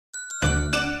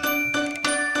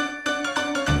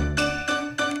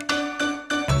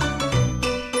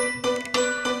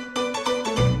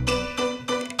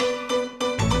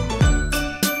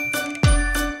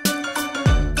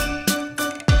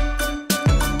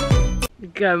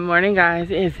Good morning, guys.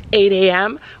 It's 8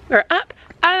 a.m. We're up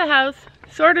out of the house,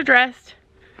 sort of dressed.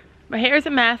 My hair's a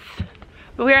mess,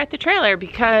 but we're at the trailer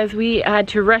because we had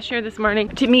to rush here this morning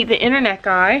to meet the internet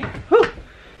guy. Whew,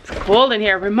 it's cold in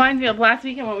here. Reminds me of last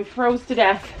weekend when we froze to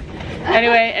death.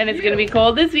 Anyway, and it's gonna be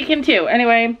cold this weekend too.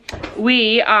 Anyway,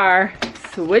 we are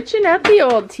switching out the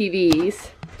old TVs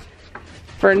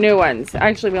for new ones.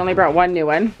 Actually, we only brought one new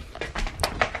one.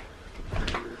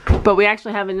 But we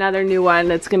actually have another new one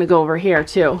that's gonna go over here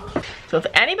too. So if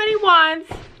anybody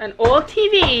wants an old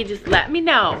TV, just let me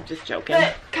know. Just joking.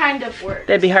 That kind of works.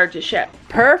 That'd be hard to ship.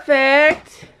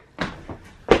 Perfect.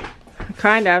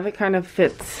 Kind of, it kind of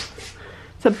fits.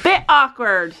 It's a bit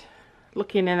awkward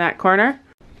looking in that corner.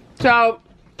 So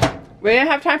we didn't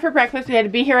have time for breakfast. We had to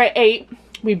be here at 8.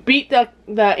 We beat the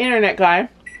internet guy.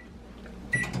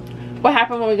 What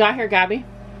happened when we got here, Gabby?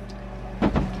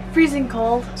 Freezing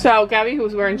cold. So Gabby, who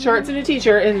was wearing shorts and a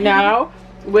t-shirt, is now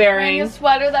wearing a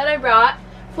sweater that I brought,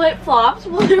 flip-flops.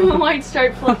 We might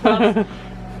start flip-flops.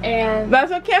 And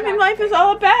that's what camping life is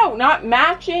all about, not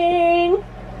matching.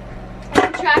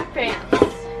 And track pants.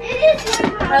 It is.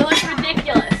 I look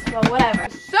ridiculous, but whatever.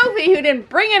 Sophie, who didn't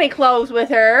bring any clothes with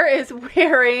her, is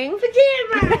wearing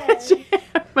pajamas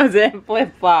and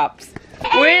flip-flops.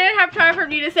 We didn't have time for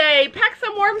me to say, pack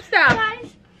some warm stuff.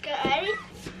 Guys,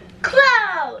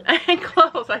 clothes. And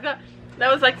clothes. I thought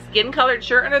that was like skin-colored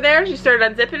shirt under there. She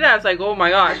started unzipping it. I was like, oh my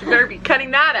gosh, you better be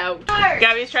cutting that out.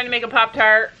 Gabby's trying to make a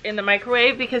Pop-Tart in the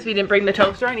microwave because we didn't bring the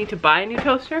toaster. I need to buy a new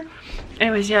toaster.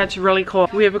 Anyways, yeah, it's really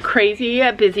cold. We have a crazy,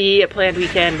 busy, planned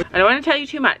weekend. I don't want to tell you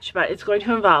too much, but it's going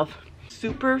to involve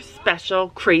super special,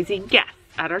 crazy guests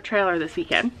at our trailer this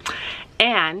weekend.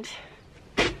 And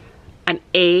an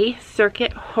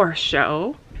A-circuit horse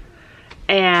show.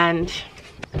 And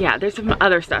yeah, there's some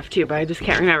other stuff too, but I just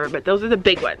can't remember. But those are the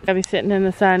big ones. I'll be sitting in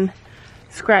the sun,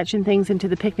 scratching things into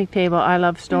the picnic table. I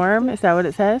love storm. Is that what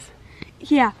it says?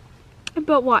 Yeah.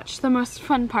 But watch, the most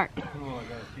fun part.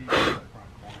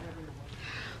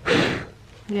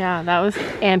 Yeah, that was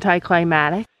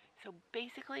anticlimactic. So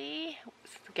basically,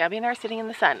 Gabby and I are sitting in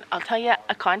the sun. I'll tell you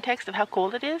a context of how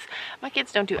cold it is. My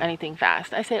kids don't do anything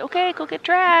fast. I say, okay, go get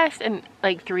dressed. And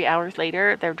like 3 hours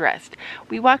later, they're dressed.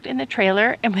 We walked in the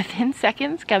trailer and within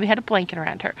seconds, Gabby had a blanket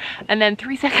around her. And then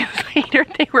 3 seconds later,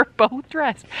 they were both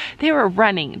dressed. They were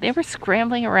running. They were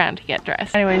scrambling around to get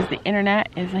dressed. Anyways, the internet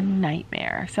is a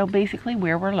nightmare. So basically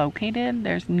where we're located,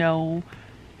 there's no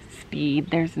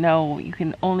speed. There's no, you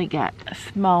can only get a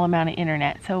small amount of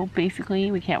internet. So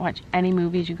basically we can't watch any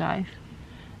movies, you guys,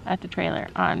 at the trailer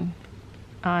on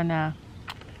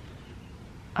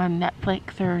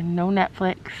Netflix or no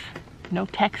Netflix, no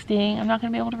texting. I'm not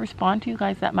gonna be able to respond to you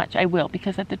guys that much. I will,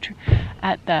 because at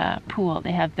the pool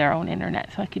they have their own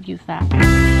internet, so I could use that.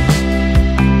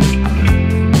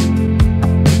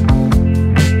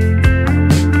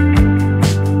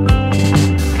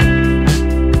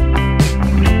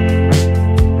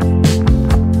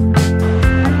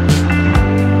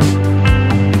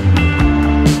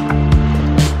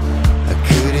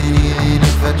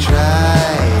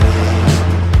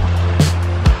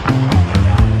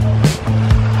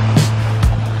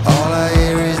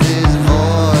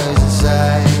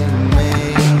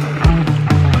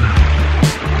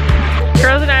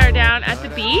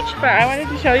 But I wanted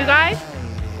to show you guys,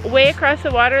 way across the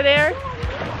water there,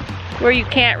 where you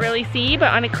can't really see,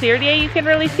 but on a clear day you can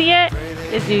really see it,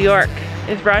 is New York,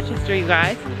 is Rochester, you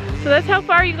guys. So that's how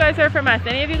far you guys are from us.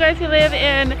 Any of you guys who live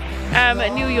in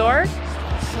New York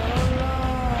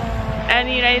and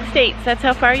the United States, that's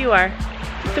how far you are.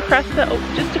 Just across the,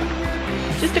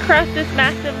 just across this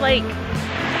massive lake.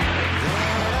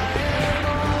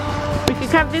 We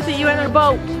could come visit you on a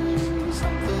boat.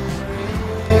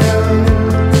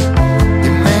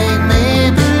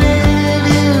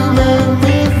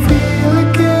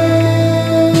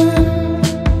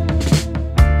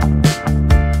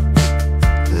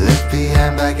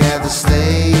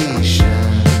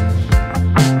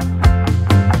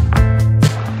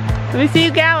 Let me see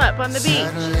you gallop on the beach.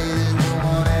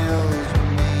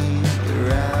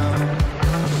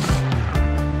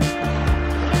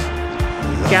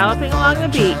 Galloping along the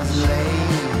beach.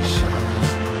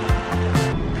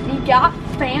 You got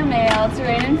fan mail. It's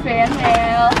raining fan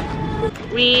mail.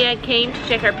 We came to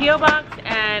check our P.O. box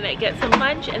and get some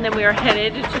lunch, and then we are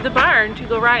headed to the barn to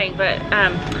go riding. But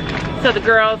so the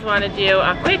girls want to do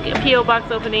a quick P.O. box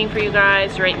opening for you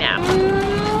guys right now.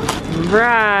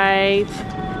 Right.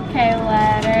 Okay,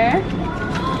 letter.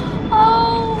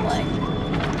 Oh my.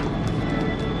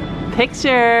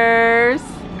 Pictures.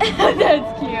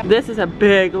 That's cute. This is a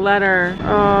big letter.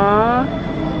 Aww.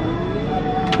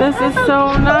 This is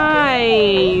so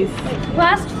nice.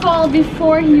 Last fall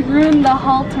before he ruined the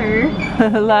halter.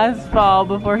 Last fall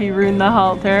before he ruined the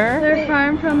halter. Their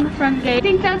farm from the front gate. I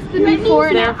think that's the before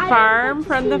and Their farm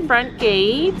from the front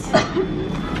gate.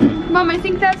 Mom, I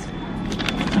think that's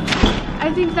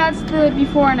the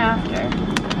before and after.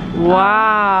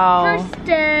 Wow. First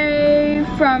day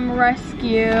from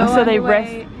rescue. So they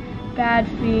bad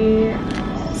feet.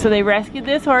 So they rescued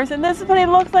this horse, and this is what he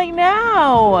looks like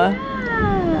now.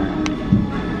 Yeah.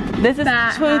 This is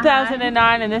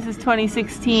 2009, and this is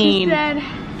 2016. She said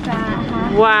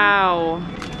fat. Wow.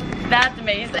 That's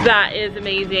amazing. That is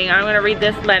amazing. I'm gonna read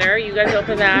this letter. You guys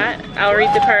open that. I'll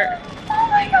read the part. Oh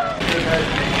my god.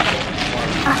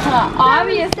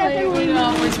 Obviously, we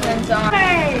know which ones are.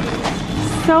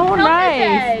 So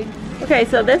nice. Okay,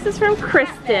 so this is from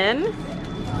Kristen.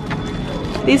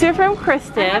 These are from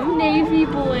Kristen. Navy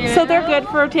blue. So they're good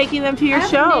for taking them to your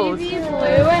shows. Navy blue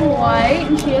and white,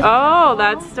 and she has Oh,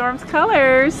 that's Storm's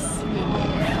colors.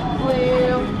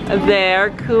 blue. They're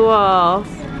cool.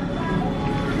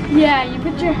 Yeah, you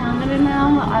put your helmet in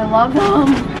them. I love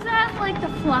them. Is that like the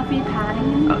fluffy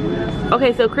padding?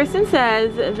 Okay, so Kristen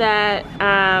says that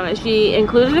she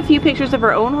included a few pictures of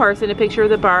her own horse and a picture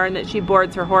of the barn that she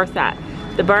boards her horse at.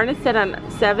 The barn is set on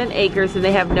 7 acres and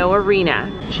they have no arena.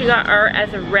 She got Art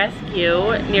as a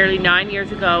rescue nearly 9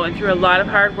 years ago, and through a lot of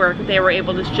hard work they were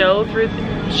able to show through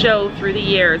the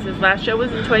years. His last show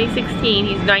was in 2016.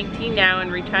 He's 19 now and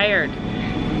retired.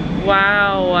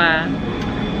 Wow.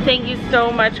 Thank you so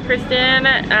much, Kristen.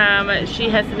 She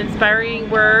has some inspiring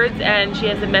words, and she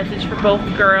has a message for both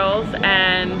girls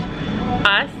and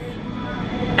us.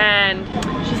 And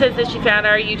she says that she found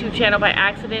our YouTube channel by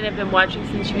accident and been watching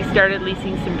since we started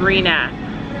leasing Sabrina.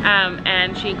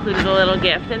 And she included a little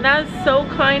gift. And that is so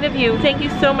kind of you. Thank you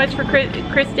so much for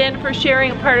Kristen for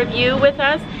sharing a part of you with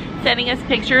us, sending us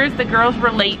pictures. The girls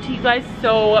relate to you guys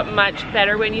so much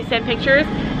better when you send pictures.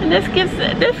 And this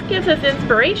gives us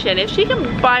inspiration. If she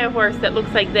can buy a horse that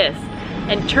looks like this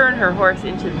and turn her horse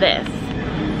into this,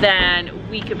 then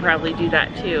we could probably do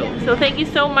that too. So thank you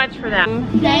so much for that.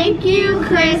 Thank you,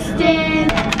 Kristen.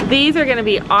 These are gonna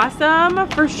be awesome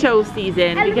for show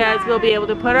season because we'll be able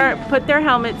to put their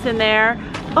helmets in there.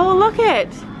 Oh, look it,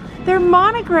 they're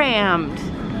monogrammed.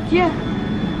 Yeah.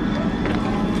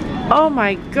 Oh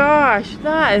my gosh,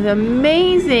 that is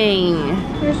amazing.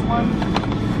 Here's one.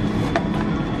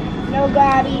 No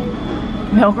grabby.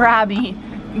 No grabby.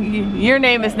 Your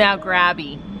name is now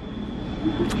Grabby.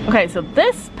 Okay, so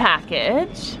this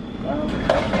package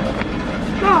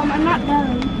Mom, I'm not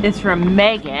done. is from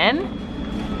Megan.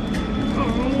 Oh,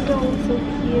 so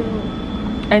cute.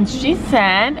 And she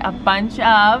sent a bunch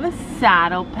of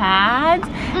saddle pads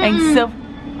and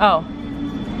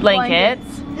blankets.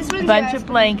 A bunch of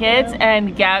blankets,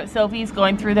 and Sophie's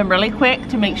going through them really quick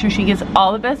to make sure she gets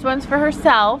all the best ones for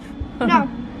herself. No,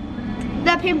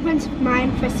 that paper one's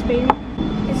mine for Spain.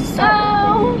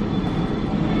 Oh,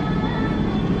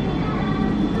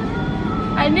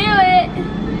 I knew it.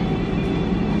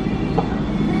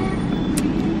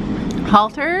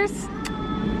 Halters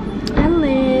And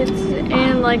lids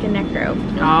and like a neck rope.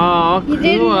 Oh, cool. You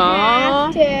didn't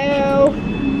have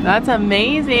to. That's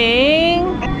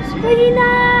amazing. Pretty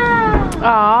nice.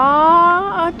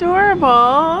 Aw,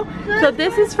 adorable. So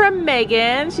this is from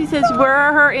Megan. She says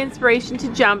we're her inspiration to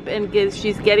jump, and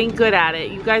she's getting good at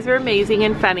it. You guys are amazing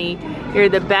and funny. You're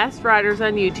the best riders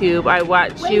on YouTube. I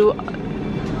watch you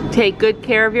take good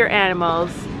care of your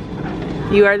animals.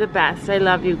 You are the best. I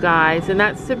love you guys. And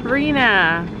that's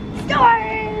Sabrina. Storm.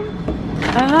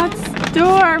 And that's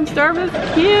Storm. Storm is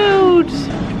cute.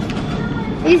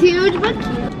 He's huge but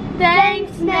cute.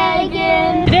 Thanks,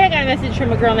 Megan. Today I got a message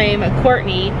from a girl named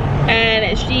Courtney,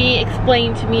 and she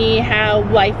explained to me how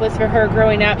life was for her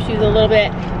growing up. She was a little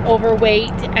bit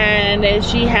overweight, and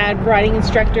she had riding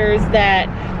instructors that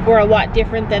were a lot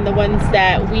different than the ones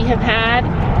that we have had.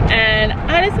 And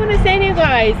I just want to say to you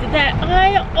guys that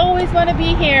I always want to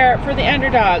be here for the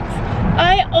underdogs.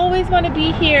 I always want to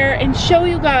be here and show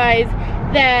you guys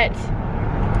that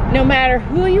no matter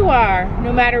who you are,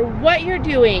 no matter what you're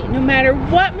doing, no matter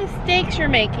what mistakes you're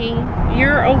making,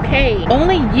 you're okay.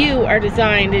 Only you are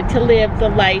designed to live the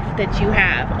life that you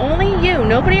have. Only you.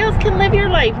 Nobody else can live your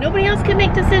life. Nobody else can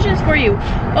make decisions for you.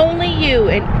 Only you.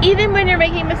 And even when you're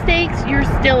making mistakes, you're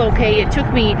still okay. It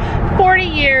took me 40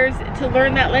 years to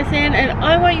learn that lesson, and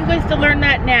I want you guys to learn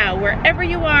that now. Wherever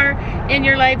you are in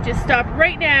your life, just stop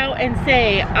right now and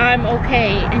say, I'm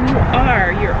okay. And you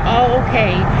are. You're all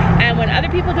okay. And when other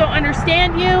people don't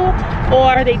understand you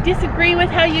or they disagree with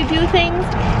how you do things,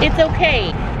 it's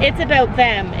okay. It's about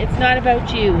them. It's not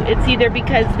about you. It's either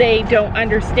because they don't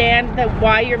understand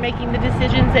why you're making the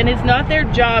decisions, and it's not their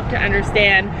job to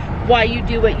understand why you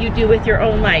do what you do with your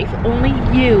own life. Only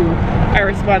you are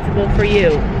responsible for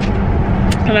you.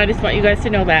 And I just want you guys to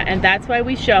know that. And that's why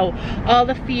we show all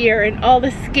the fear and all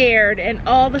the scared and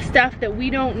all the stuff that we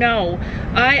don't know.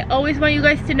 I always want you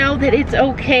guys to know that it's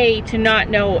okay to not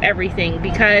know everything,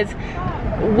 because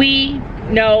we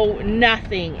know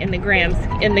nothing in the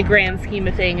grand scheme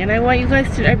of thing. And I want you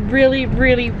guys to, I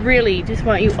really just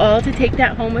want you all to take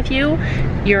that home with you.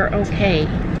 You're okay.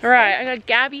 All right, I got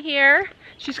Gabby here.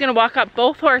 She's gonna walk up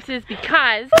both horses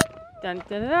because dun,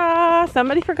 dun, dun, dun,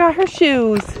 somebody forgot her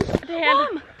shoes.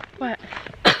 Mom! What?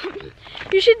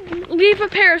 You should leave a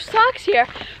pair of socks here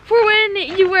for when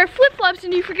you wear flip-flops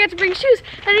and you forget to bring shoes.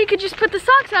 And you could just put the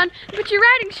socks on and put your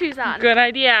riding shoes on. Good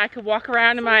idea. I could walk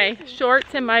around in my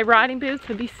shorts and my riding boots.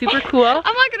 It'd be super cool. I'm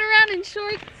walking around in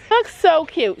shorts. Looks so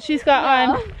cute. She's got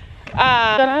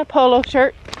on a polo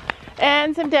shirt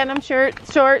and some denim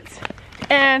shorts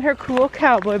and her cool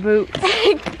cowboy boots.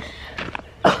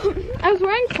 I was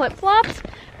wearing flip-flops,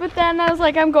 but then I was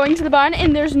like, I'm going to the barn,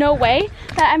 and there's no way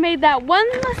that I made that one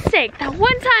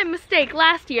time mistake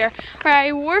last year where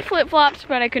I wore flip-flops,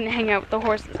 but I couldn't hang out with the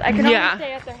horses. I could only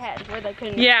stay at their head where they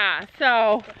couldn't. Yeah,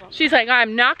 so she's like,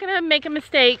 I'm not gonna make a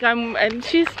mistake. And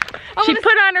she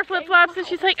put on her flip-flops and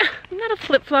she's like, I'm not a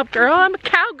flip-flop girl, I'm a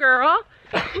cowgirl,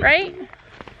 right?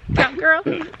 Cowgirl?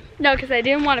 No, because I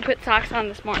didn't want to put socks on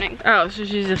this morning. Oh, so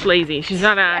she's just lazy. She's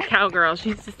not a cowgirl.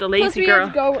 She's just a lazy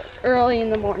girl. Plus we have to go early in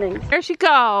the morning. There she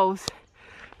goes.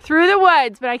 Through the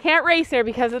woods, but I can't race her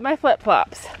because of my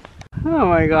flip-flops. Oh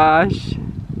my gosh.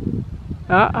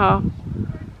 Uh-oh.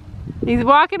 He's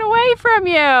walking away from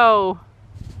you.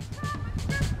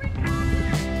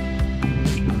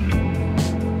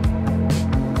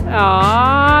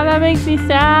 Aw, that makes me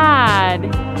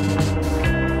sad.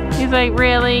 He's like,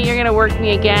 really? You're gonna work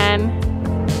me again?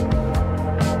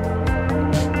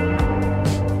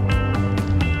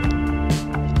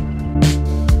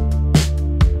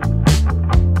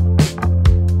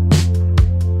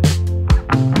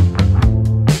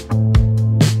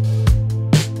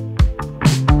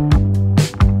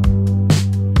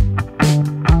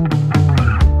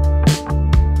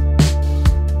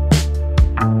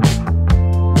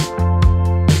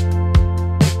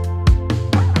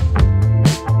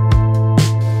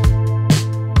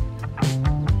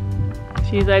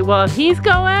 She's like, well, if he's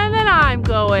going, then I'm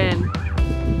going.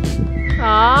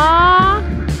 Aww.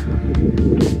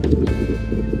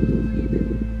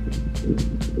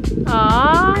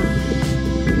 Aww.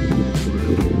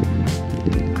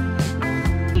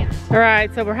 All right,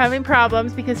 so we're having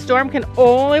problems because Storm can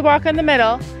only walk in the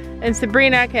middle and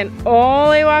Sabrina can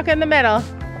only walk in the middle.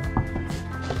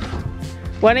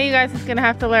 One of you guys is gonna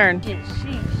have to learn.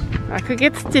 I could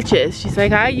get stitches. She's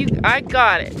like, I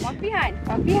got it. Walk behind,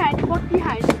 walk behind, walk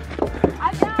behind.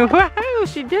 I got it. Wow,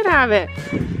 she did have it.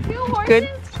 2 horses Good.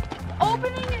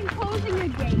 Opening and closing a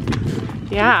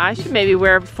gate. Yeah, I should maybe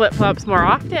wear flip-flops more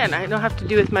often. I don't have to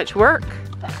do as much work.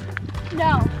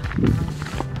 No.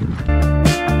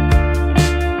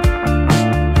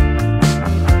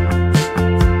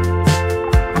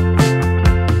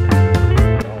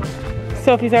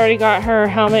 Sophie's already got her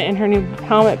helmet in her new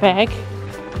helmet bag.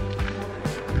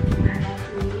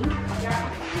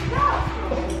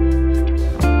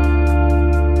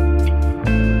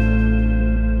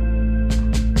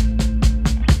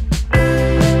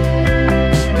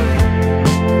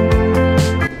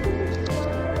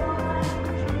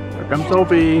 Come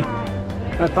Sophie.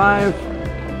 High five.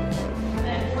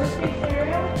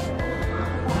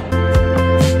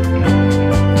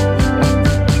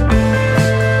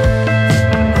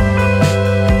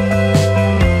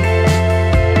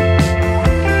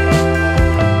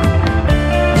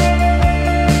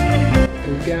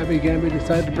 Gabby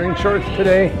decided to bring shorts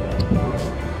today.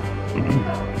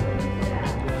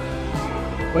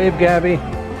 Wave, Gabby.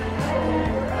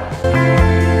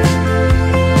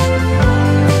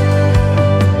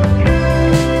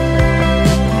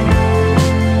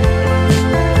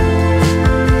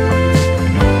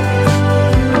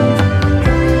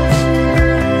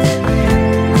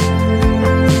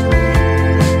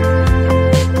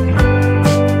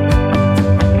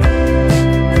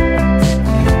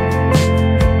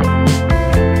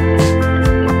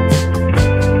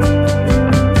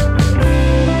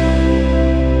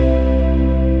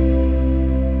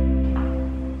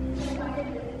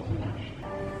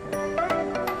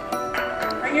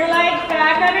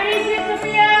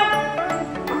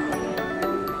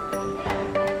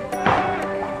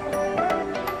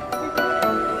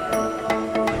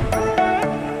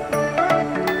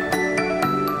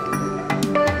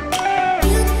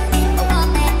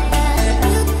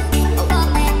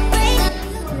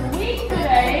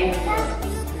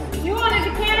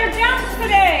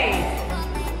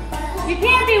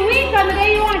 on the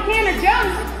day you want a can or jump.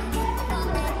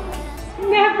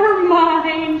 Never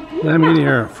mind. Does that mean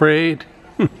you're afraid?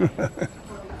 I do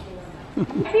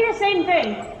the same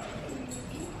thing.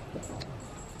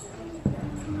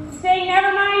 Say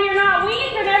never mind you're not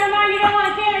weak or never mind you don't want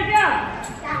a can or jump.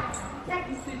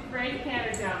 She's afraid of can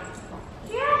or jump.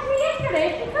 She asked me yesterday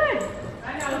if she could. I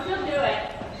know, she'll do it.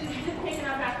 She's just taking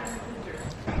up after her sister.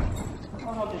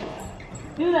 Or he'll do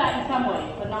that. Do that in some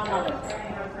ways, but not others.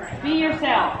 Be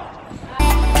yourself.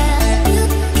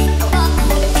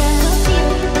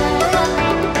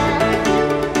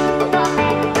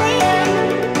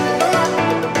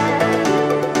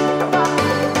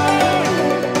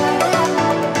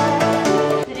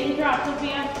 Sitting drop,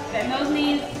 Sophia. Bend those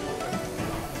knees.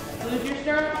 Lose your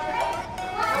stirrup.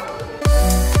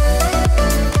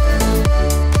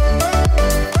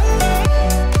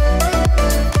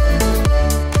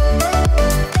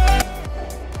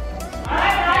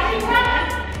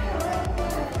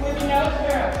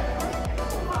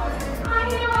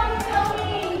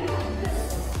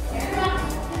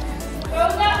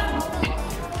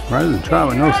 Ride the trot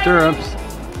with no stirrups.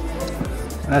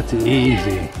 That's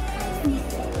easy.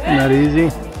 Isn't that easy?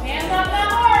 Hands up that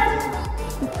horse.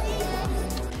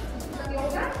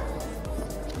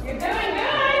 You're doing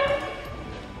good.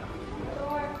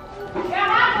 You have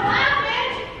to laugh,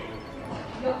 bitch.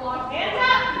 Hands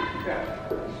up.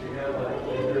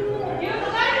 You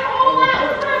let your whole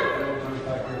lap.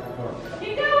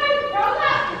 Keep going. Roll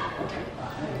up.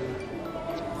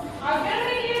 I'm going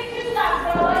to give you 2 laps, so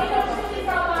I'll let you know really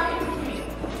roll up.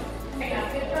 Okay, now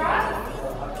sit across.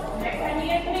 Next time you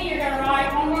get to me, you're going to ride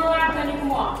 1 more lap, then you can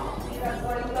walk.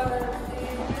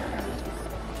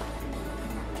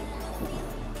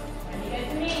 When you get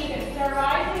to me, you can start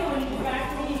riding. When you get back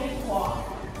to me, you just walk.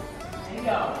 There you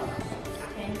go.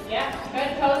 And yeah, good.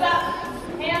 Toes up.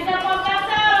 Hands up off that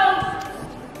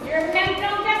toes. Your hands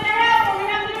don't get their head, but we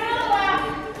have to do another lap.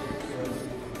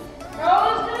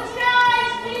 Toes to the sky.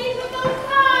 Squeeze with those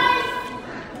thighs.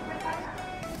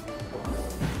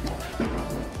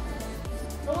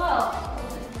 Below.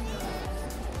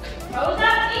 Toes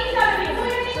up, knees up. If you put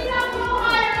your knees up a little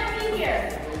higher, it's easier.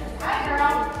 Hi,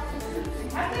 girl.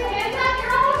 Have your hands up.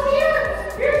 You're almost here.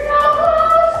 You're so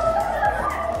close.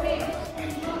 Wait.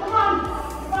 Come on.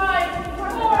 5,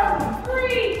 4,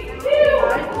 3, 2,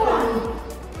 1.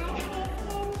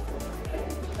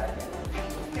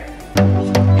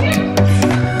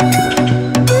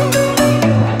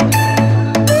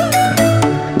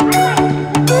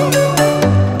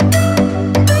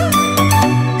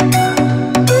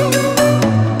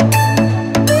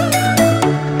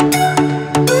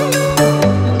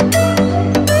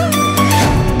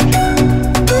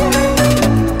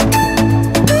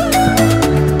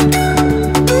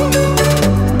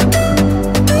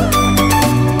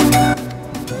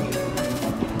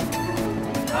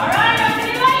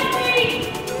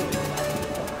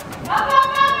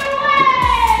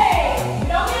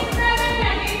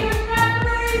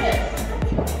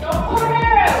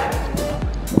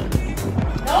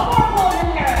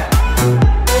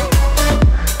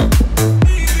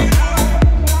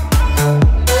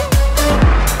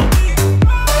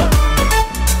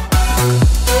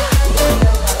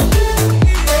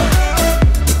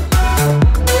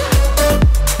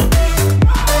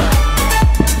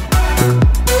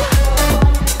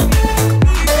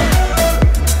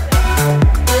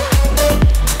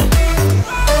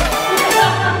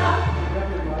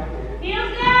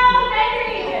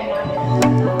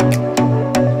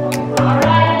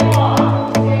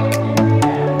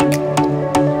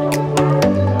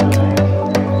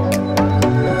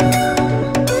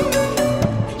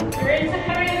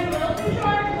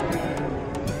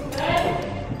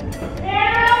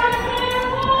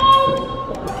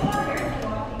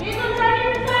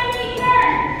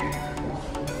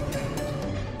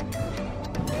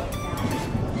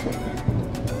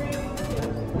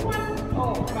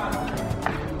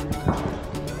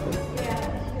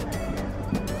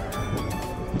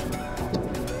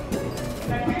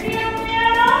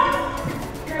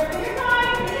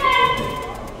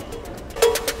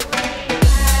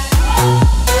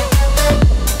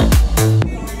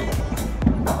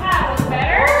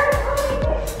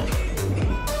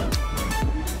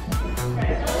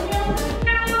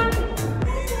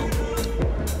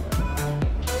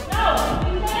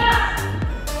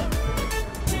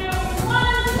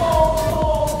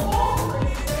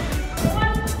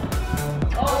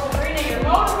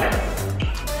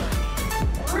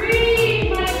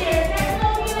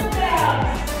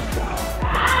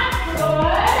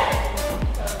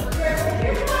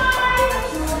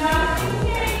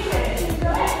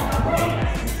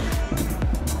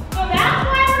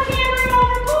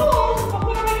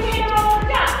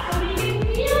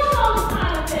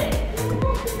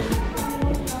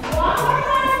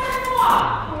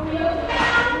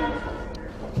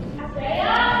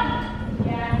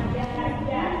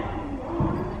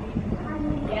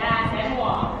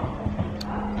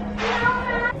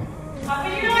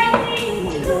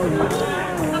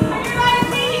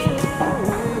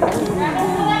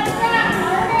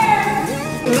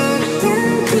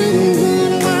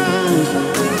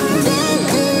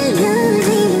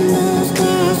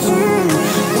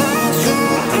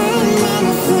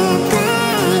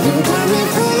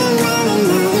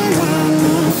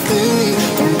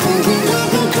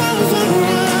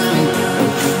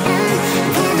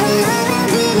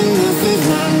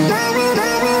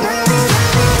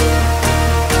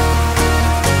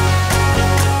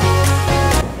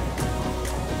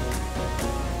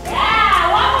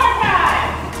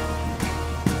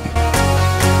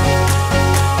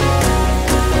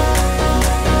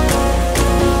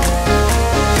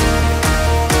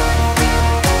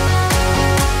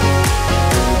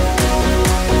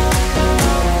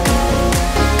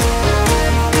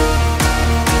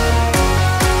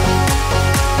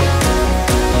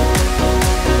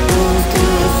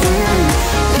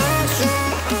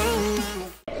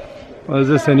 Well, is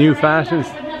this a new fashion?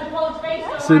 Is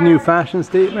this a new fashion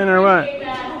statement or what?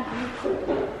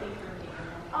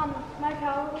 My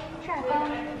cow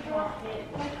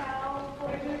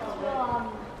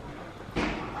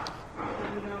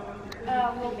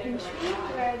will pinch me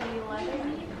where the leather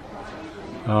meet.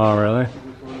 Oh, really?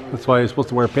 That's why you're supposed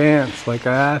to wear pants, like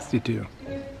I asked you to.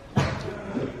 I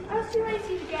was too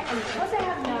lazy to get any. Plus I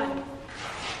have none.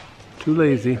 Too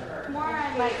lazy. Tomorrow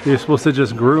I might. You're supposed to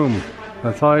just groom.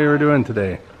 That's all you were doing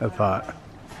today, I thought.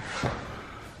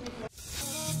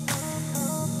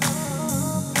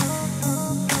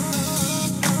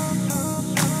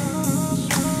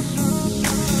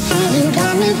 You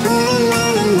got me pulling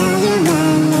out another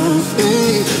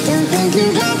honesty. Don't think you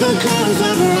got the clothes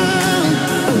of mine.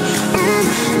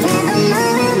 Double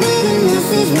moral bitterness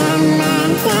is not my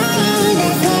time.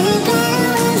 That's any kind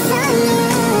of wish on you.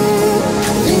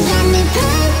 You got me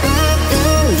perfect,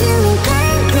 doing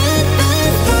concrete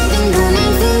things, stuffing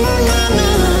romance in the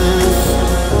madness.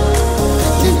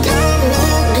 You got me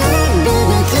good,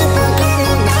 baby, keep on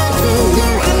coming back to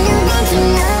you. I know that you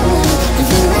know,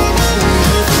 'cause you are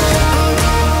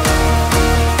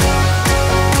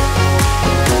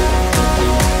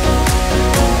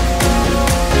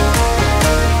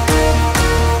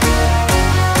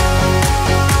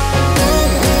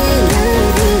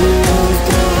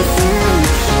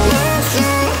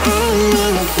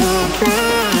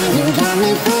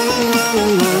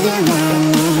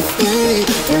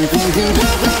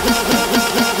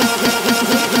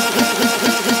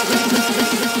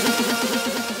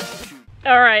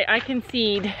Alright, I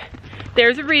concede.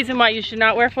 There's a reason why you should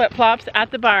not wear flip-flops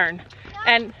at the barn.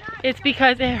 And it's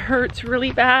because it hurts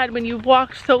really bad when you've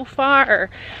walked so far.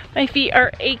 My feet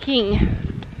are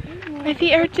aching. My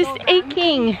feet are just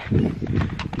aching.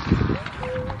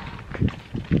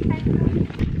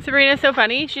 Sabrina's so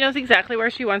funny. She knows exactly where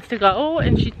she wants to go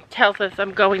and she tells us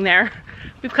I'm going there.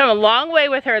 We've come a long way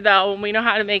with her though, and we know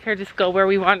how to make her just go where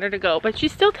we want her to go. But she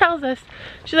still tells us.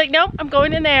 She's like, nope, I'm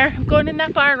going in there. I'm going in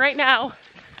that barn right now.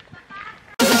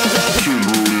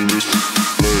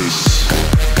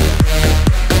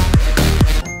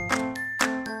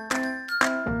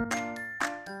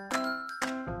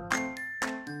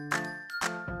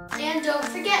 And don't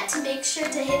forget to make sure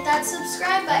to hit that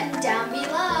subscribe button down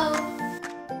below.